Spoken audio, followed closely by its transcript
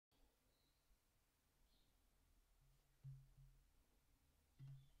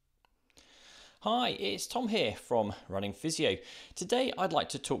Hi, it's Tom here from Running Physio. Today I'd like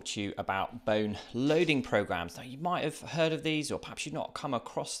to talk to you about bone loading programs. Now you might have heard of these or perhaps you've not come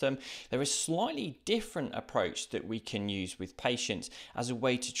across them. They're a slightly different approach that we can use with patients as a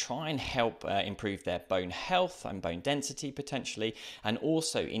way to try and help improve their bone health and bone density potentially, and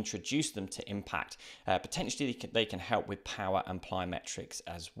also introduce them to impact. Potentially they can help with power and plyometrics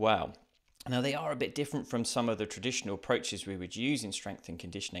as well. Now, they are a bit different from some of the traditional approaches we would use in strength and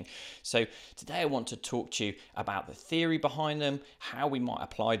conditioning. So today I want to talk to you about the theory behind them, how we might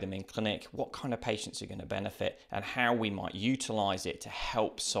apply them in clinic, what kind of patients are going to benefit, and how we might utilize it to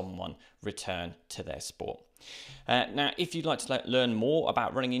help someone return to their sport. Now, if you'd like to learn more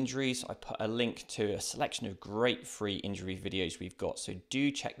about running injuries, I put a link to a selection of great free injury videos we've got, so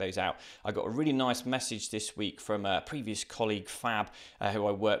do check those out. I got a really nice message this week from a previous colleague, Fab, who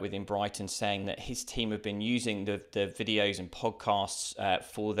I work with in Brighton, saying that his team have been using the videos and podcasts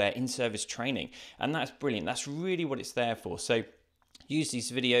for their in-service training, and that's brilliant. That's really what it's there for. So use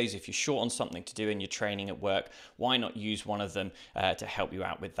these videos if you're short on something to do in your training at work. Why not use one of them to help you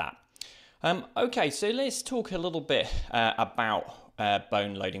out with that? Okay, so let's talk a little bit about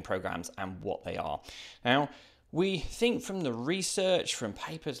bone loading programs and what they are. Now, we think from the research, from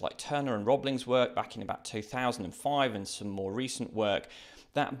papers like Turner and Robling's work back in about 2005 and some more recent work,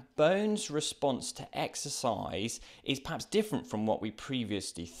 that bone's response to exercise is perhaps different from what we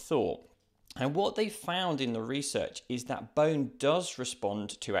previously thought. And what they found in the research is that bone does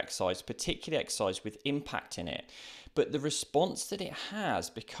respond to exercise, particularly exercise with impact in it. But the response that it has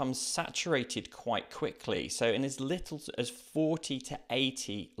becomes saturated quite quickly, so in as little as 40 to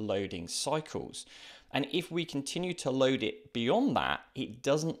 80 loading cycles. And if we continue to load it beyond that, it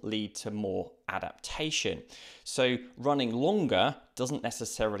doesn't lead to more adaptation. So running longer doesn't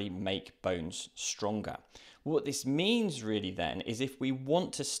necessarily make bones stronger. What this means really then is if we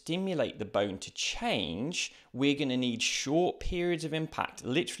want to stimulate the bone to change, we're going to need short periods of impact,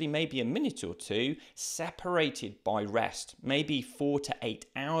 literally maybe a minute or two, separated by rest, maybe 4 to 8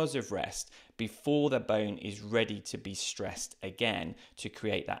 hours of rest before the bone is ready to be stressed again to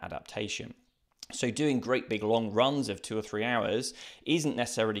create that adaptation. So doing great big long runs of 2 or 3 hours isn't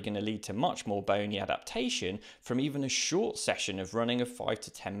necessarily going to lead to much more bony adaptation from even a short session of running of 5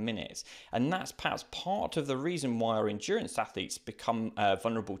 to 10 minutes. And that's perhaps part of the reason why our endurance athletes become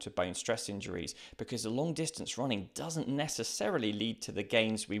vulnerable to bone stress injuries, because the long distance running doesn't necessarily lead to the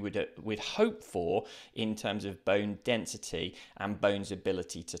gains we would hope for in terms of bone density and bone's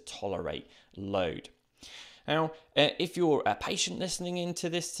ability to tolerate load. Now, if you're a patient listening into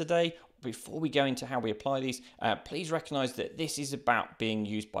this today, before we go into how we apply these, please recognize that this is about being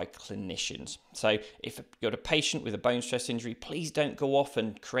used by clinicians. So if you've got a patient with a bone stress injury, please don't go off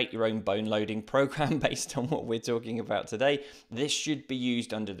and create your own bone loading program based on what we're talking about today. This should be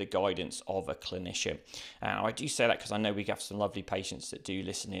used under the guidance of a clinician. I do say that because I know we have some lovely patients that do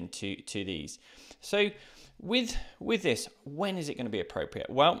listen in to these. So with this, when is it going to be appropriate?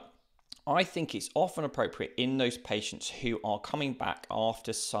 Well, I think it's often appropriate in those patients who are coming back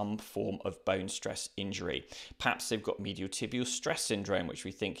after some form of bone stress injury. Perhaps they've got medial tibial stress syndrome, which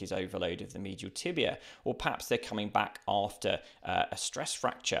we think is overload of the medial tibia, or perhaps they're coming back after a stress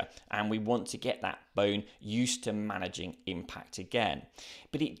fracture and we want to get that bone used to managing impact again.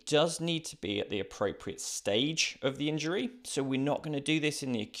 But it does need to be at the appropriate stage of the injury. So we're not going to do this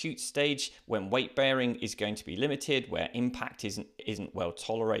in the acute stage when weight bearing is going to be limited, where impact isn't well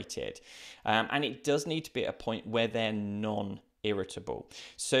tolerated. And it does need to be at a point where they're non-irritable.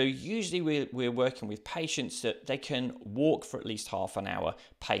 So usually we're working with patients that they can walk for at least half an hour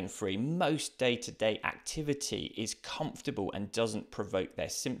pain-free. Most day-to-day activity is comfortable and doesn't provoke their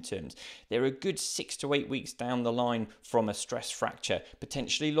symptoms. They're a good 6 to 8 weeks down the line from a stress fracture,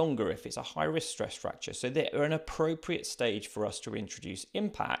 potentially longer if it's a high-risk stress fracture. So they're an appropriate stage for us to introduce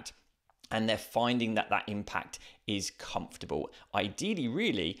impact, and they're finding that that impact is comfortable. Ideally,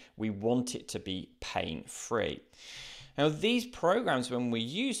 really, we want it to be pain-free. Now, these programs, when we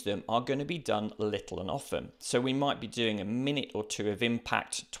use them, are going to be done little and often. So we might be doing a minute or two of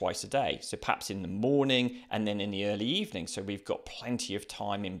impact twice a day. So perhaps in the morning and then in the early evening. So we've got plenty of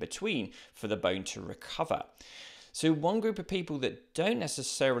time in between for the bone to recover. So one group of people that don't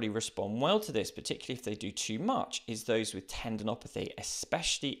necessarily respond well to this, particularly if they do too much, is those with tendinopathy,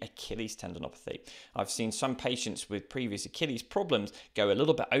 especially Achilles tendinopathy. I've seen some patients with previous Achilles problems go a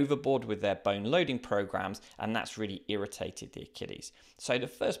little bit overboard with their bone loading programs, and that's really irritated the Achilles. So the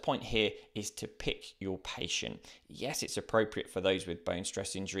first point here is to pick your patient. Yes, it's appropriate for those with bone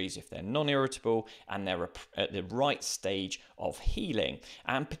stress injuries if they're non-irritable and they're at the right stage of healing,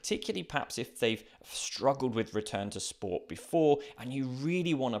 and particularly perhaps if they've struggled with return returned to sport before, and you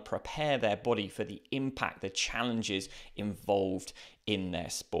really want to prepare their body for the impact, the challenges involved in their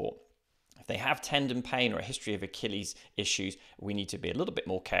sport. If they have tendon pain or a history of Achilles issues, we need to be a little bit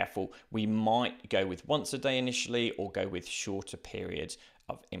more careful. We might go with once a day initially or go with shorter periods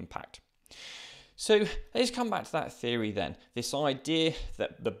of impact. So let's come back to that theory then. This idea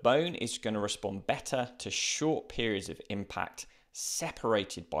that the bone is going to respond better to short periods of impact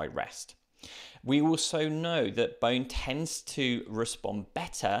separated by rest. We also know that bone tends to respond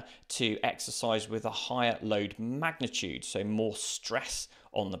better to exercise with a higher load magnitude, so more stress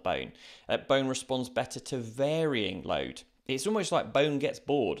on the bone. Bone responds better to varying load. It's almost like bone gets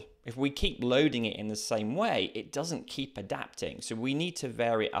bored. If we keep loading it in the same way, it doesn't keep adapting. So we need to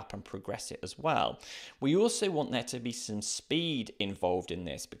vary it up and progress it as well. We also want there to be some speed involved in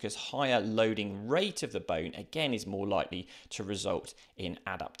this, because higher loading rate of the bone, again, is more likely to result in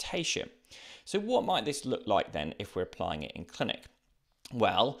adaptation. So what might this look like then if we're applying it in clinic?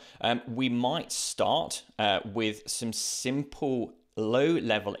 Well, we might start with some simple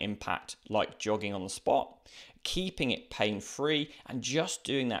low-level impact like jogging on the spot, keeping it pain-free, and just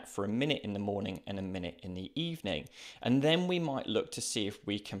doing that for a minute in the morning and a minute in the evening. And then we might look to see if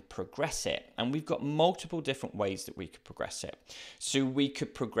we can progress it. And we've got multiple different ways that we could progress it. So we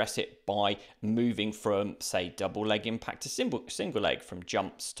could progress it by moving from, say, double leg impact to single leg, from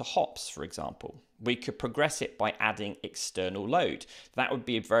jumps to hops, for example. We could progress it by adding external load. That would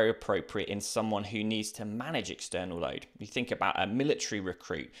be very appropriate in someone who needs to manage external load. You think about a military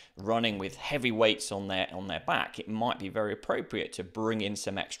recruit running with heavy weights on their back. It might be very appropriate to bring in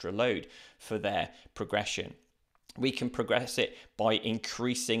some extra load for their progression. We can progress it by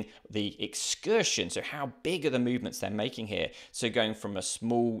increasing the excursion. So how big are the movements they're making here? So going from a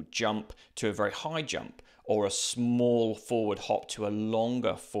small jump to a very high jump, or a small forward hop to a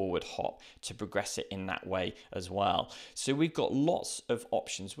longer forward hop, to progress it in that way as well. So we've got lots of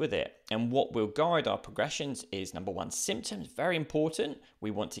options with it. And what will guide our progressions is, number one, symptoms, very important.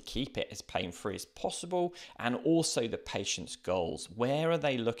 We want to keep it as pain-free as possible. And also the patient's goals. Where are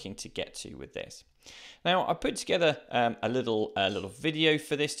they looking to get to with this? Now, I put together a little video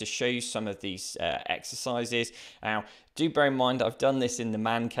for this to show you some of these exercises. Now, do bear in mind I've done this in the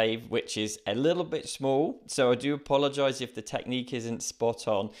man cave, which is a little bit small, so I do apologize if the technique isn't spot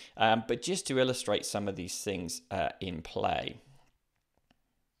on, but just to illustrate some of these things in play.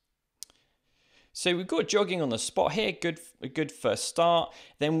 So we've got jogging on the spot here, a good first start.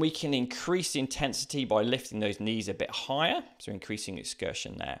 Then we can increase the intensity by lifting those knees a bit higher, so increasing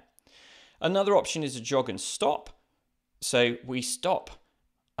excursion there. Another option is a jog and stop. So we stop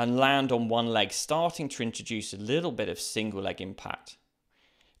and land on one leg, starting to introduce a little bit of single leg impact.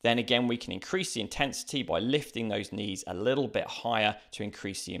 Then again, we can increase the intensity by lifting those knees a little bit higher to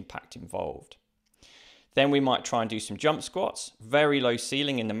increase the impact involved. Then we might try and do some jump squats, very low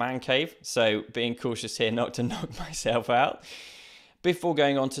ceiling in the man cave, so being cautious here not to knock myself out, before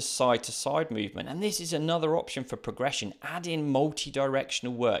going on to side movement. And this is another option for progression. Add in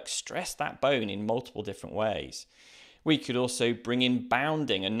multi-directional work, stress that bone in multiple different ways. We could also bring in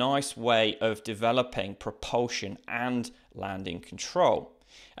bounding, a nice way of developing propulsion and landing control.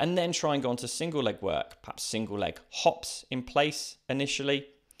 And then try and go on to single leg work, perhaps single leg hops in place initially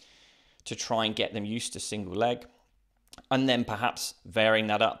to try and get them used to single leg. And then perhaps varying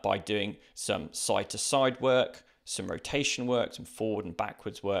that up by doing some side to side work, some rotation work, some forward and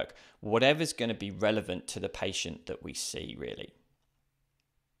backwards work, whatever's going to be relevant to the patient that we see, really.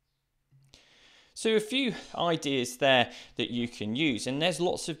 So a few ideas there that you can use, and there's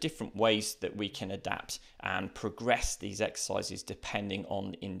lots of different ways that we can adapt and progress these exercises depending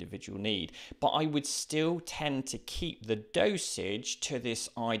on the individual need. But I would still tend to keep the dosage to this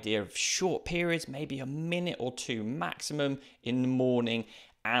idea of short periods, maybe a minute or two maximum in the morning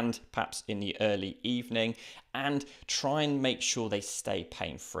and perhaps in the early evening, and try and make sure they stay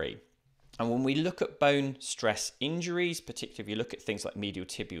pain-free. And when we look at bone stress injuries, particularly if you look at things like medial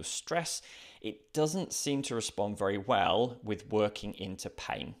tibial stress, it doesn't seem to respond very well with working into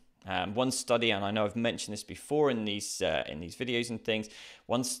pain. One study, and I know I've mentioned this before in these videos and things,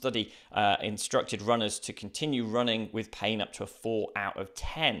 one study instructed runners to continue running with pain up to a 4 out of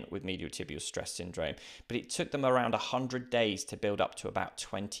 10 with medial tibial stress syndrome, but it took them around 100 days to build up to about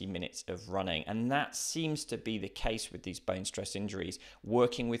 20 minutes of running. And that seems to be the case with these bone stress injuries.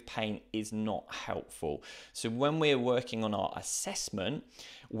 Working with pain is not helpful. So when we're working on our assessment,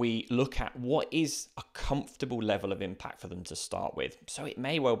 we look at what is a comfortable level of impact for them to start with. So it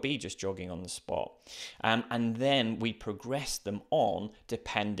may well be just jogging on the spot. And then we progress them on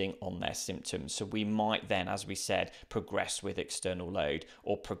depending on their symptoms. So we might then, as we said, progress with external load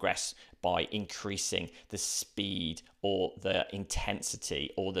or progress by increasing the speed or the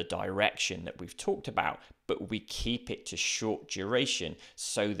intensity or the direction that we've talked about, but we keep it to short duration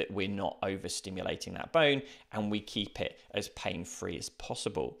so that we're not overstimulating that bone and we keep it as pain-free as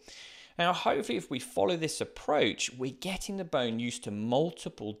possible. Now, hopefully, if we follow this approach, we're getting the bone used to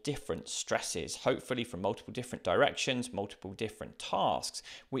multiple different stresses, hopefully from multiple different directions, multiple different tasks,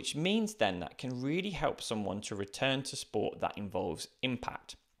 which means then that can really help someone to return to sport that involves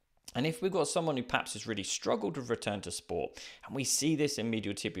impact. And if we've got someone who perhaps has really struggled to return to sport, and we see this in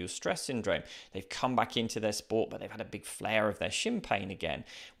medial tibial stress syndrome, they've come back into their sport, but they've had a big flare of their shin pain again,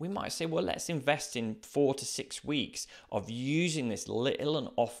 we might say, well, let's invest in 4 to 6 weeks of using this little and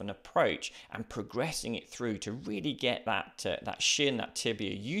often approach and progressing it through to really get that shin, that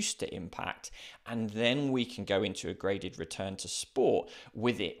tibia used to impact. And then we can go into a graded return to sport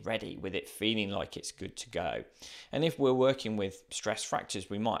with it ready, with it feeling like it's good to go. And if we're working with stress fractures,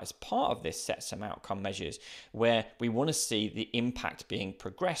 we might, as part of this, set some outcome measures where we want to see the impact being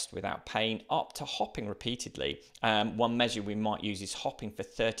progressed without pain up to hopping repeatedly. One measure we might use is hopping for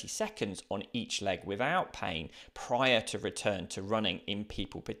 30 seconds on each leg without pain prior to return to running in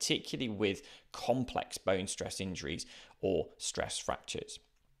people, particularly with complex bone stress injuries or stress fractures.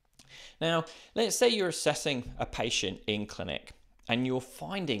 Now, let's say you're assessing a patient in clinic and you're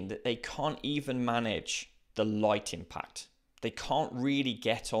finding that they can't even manage the light impact. They can't really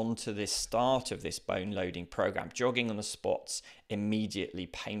get onto this start of this bone loading program. Jogging on the spot's immediately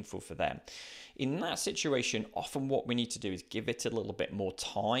painful for them. In that situation, often what we need to do is give it a little bit more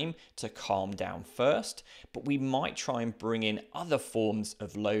time to calm down first, but we might try and bring in other forms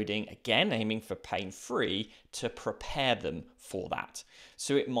of loading, again aiming for pain-free, to prepare them for that.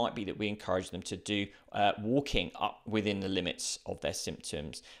 So it might be that we encourage them to do walking up within the limits of their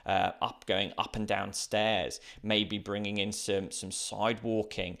symptoms, going up and down stairs, maybe bringing in some side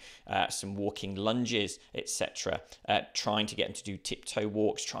walking, some walking lunges, etc. Trying to get them to do tiptoe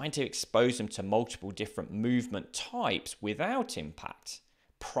walks, trying to expose them to multiple different movement types without impact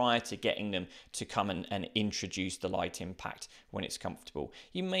prior to getting them to come and introduce the light impact when it's comfortable.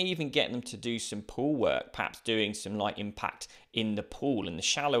 You may even get them to do some pool work, perhaps doing some light impact in the pool in the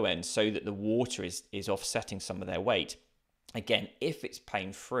shallow end so that the water is offsetting some of their weight. Again, if it's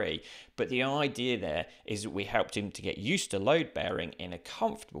pain-free, but the idea there is that we helped him to get used to load bearing in a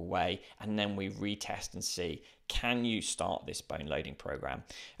comfortable way, and then we retest and see, can you start this bone loading program?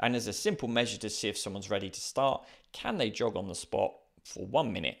 And as a simple measure to see if someone's ready to start, can they jog on the spot for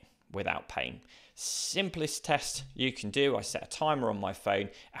 1 minute without pain? Simplest test you can do. I set a timer on my phone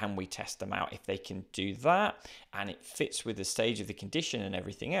and we test them out. If they can do that and it fits with the stage of the condition and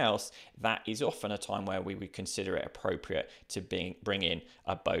everything else, that is often a time where we would consider it appropriate to bring in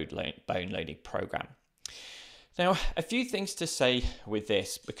a bone loading program. Now, a few things to say with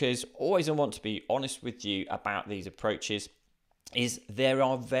this, because always I want to be honest with you about these approaches, is there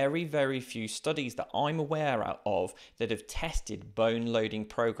are very, very few studies that I'm aware of that have tested bone loading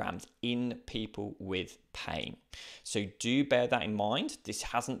programs in people with pain. So do bear that in mind. This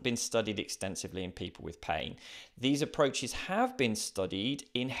hasn't been studied extensively in people with pain. These approaches have been studied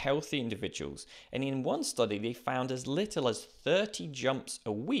in healthy individuals, and in one study they found as little as 30 jumps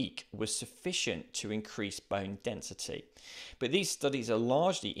a week was sufficient to increase bone density. But these studies are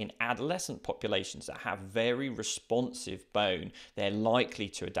largely in adolescent populations that have very responsive bone. They're likely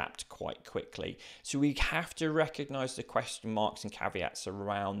to adapt quite quickly. So we have to recognize the question marks and caveats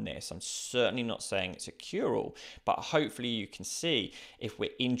around this. I'm certainly not saying it's a cure-all, but hopefully you can see if we're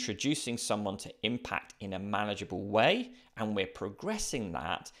introducing someone to impact in a manageable way and we're progressing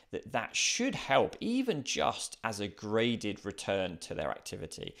that should help, even just as a graded return to their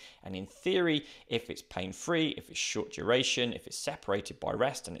activity. And in theory, if it's pain-free, if it's short duration, if it's separated by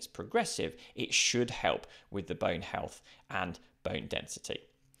rest and it's progressive, it should help with the bone health and bone density.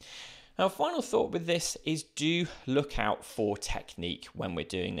 Now, final thought with this is do look out for technique when we're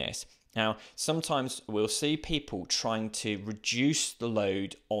doing this. Now, sometimes we'll see people trying to reduce the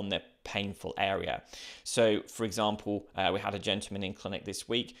load on their painful area. So, for example, we had a gentleman in clinic this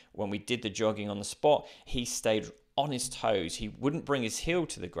week. When we did the jogging on the spot, he stayed on his toes. He wouldn't bring his heel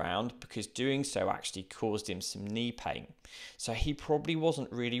to the ground because doing so actually caused him some knee pain. So he probably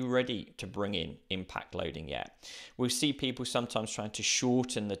wasn't really ready to bring in impact loading yet. We'll see people sometimes trying to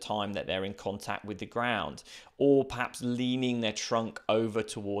shorten the time that they're in contact with the ground, or perhaps leaning their trunk over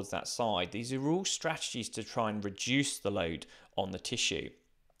towards that side. These are all strategies to try and reduce the load on the tissue.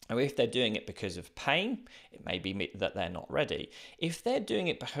 Now, if they're doing it because of pain, it may be that they're not ready. If they're doing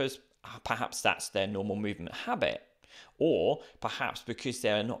it because perhaps that's their normal movement habit, Or perhaps because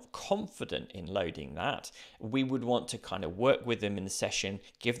they're not confident in loading that, we would want to kind of work with them in the session,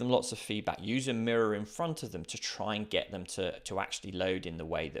 give them lots of feedback, use a mirror in front of them to try and get them to actually load in the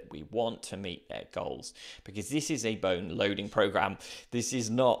way that we want to meet their goals. Because this is a bone loading program. This is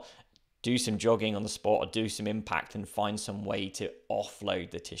not do some jogging on the spot or do some impact and find some way to offload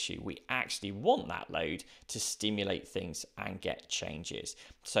the tissue. We actually want that load to stimulate things and get changes.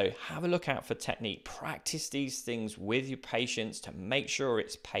 So have a look out for technique. Practice these things with your patients to make sure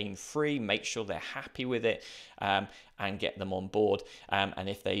it's pain-free, make sure they're happy with it, and get them on board. And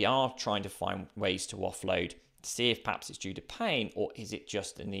if they are trying to find ways to offload, see if perhaps it's due to pain or is it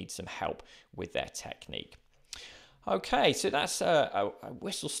just they need some help with their technique. Okay, so that's a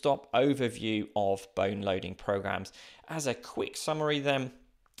whistle-stop overview of bone loading programs. As a quick summary then,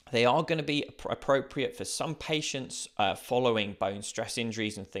 they are going to be appropriate for some patients following bone stress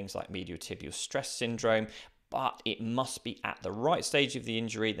injuries and things like medial tibial stress syndrome, but it must be at the right stage of the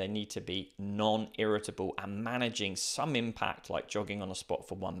injury. They need to be non-irritable and managing some impact like jogging on a spot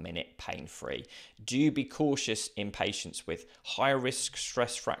for 1 minute pain-free. Do be cautious in patients with higher risk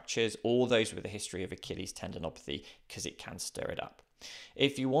stress fractures or those with a history of Achilles tendinopathy because it can stir it up.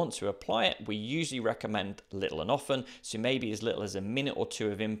 If you want to apply it, we usually recommend little and often, so maybe as little as a minute or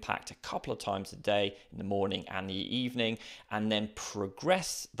two of impact a couple of times a day in the morning and the evening, and then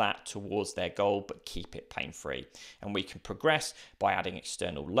progress that towards their goal, but keep it pain-free. And we can progress by adding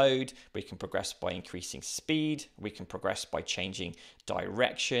external load, we can progress by increasing speed, we can progress by changing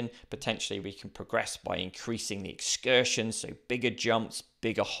direction, potentially we can progress by increasing the excursion, so bigger jumps,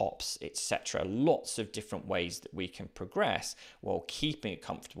 bigger hops, etc. Lots of different ways that we can progress while keeping it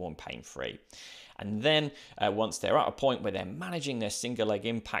comfortable and pain-free. And then once they're at a point where they're managing their single leg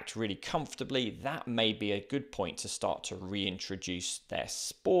impact really comfortably, that may be a good point to start to reintroduce their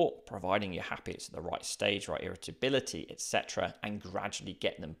sport, providing you're happy it's at the right stage, right irritability, etc., and gradually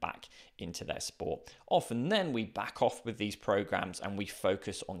get them back into their sport. Often then we back off with these programs and we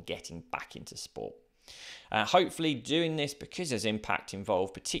focus on getting back into sport. Hopefully doing this, because there's impact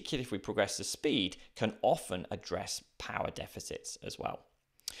involved, particularly if we progress the speed, can often address power deficits as well.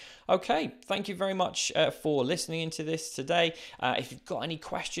 Okay, thank you very much for listening into this today. If you've got any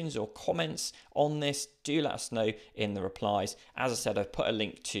questions or comments on this, do let us know in the replies. As I said, I've put a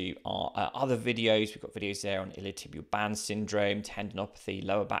link to our other videos. We've got videos there on iliotibial band syndrome, tendinopathy,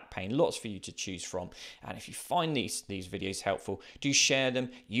 lower back pain, lots for you to choose from. And if you find these videos helpful, do share them,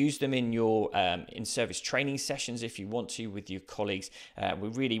 use them in your in-service training sessions if you want to with your colleagues. We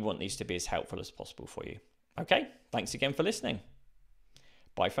really want these to be as helpful as possible for you. Okay, thanks again for listening.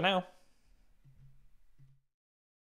 Bye for now.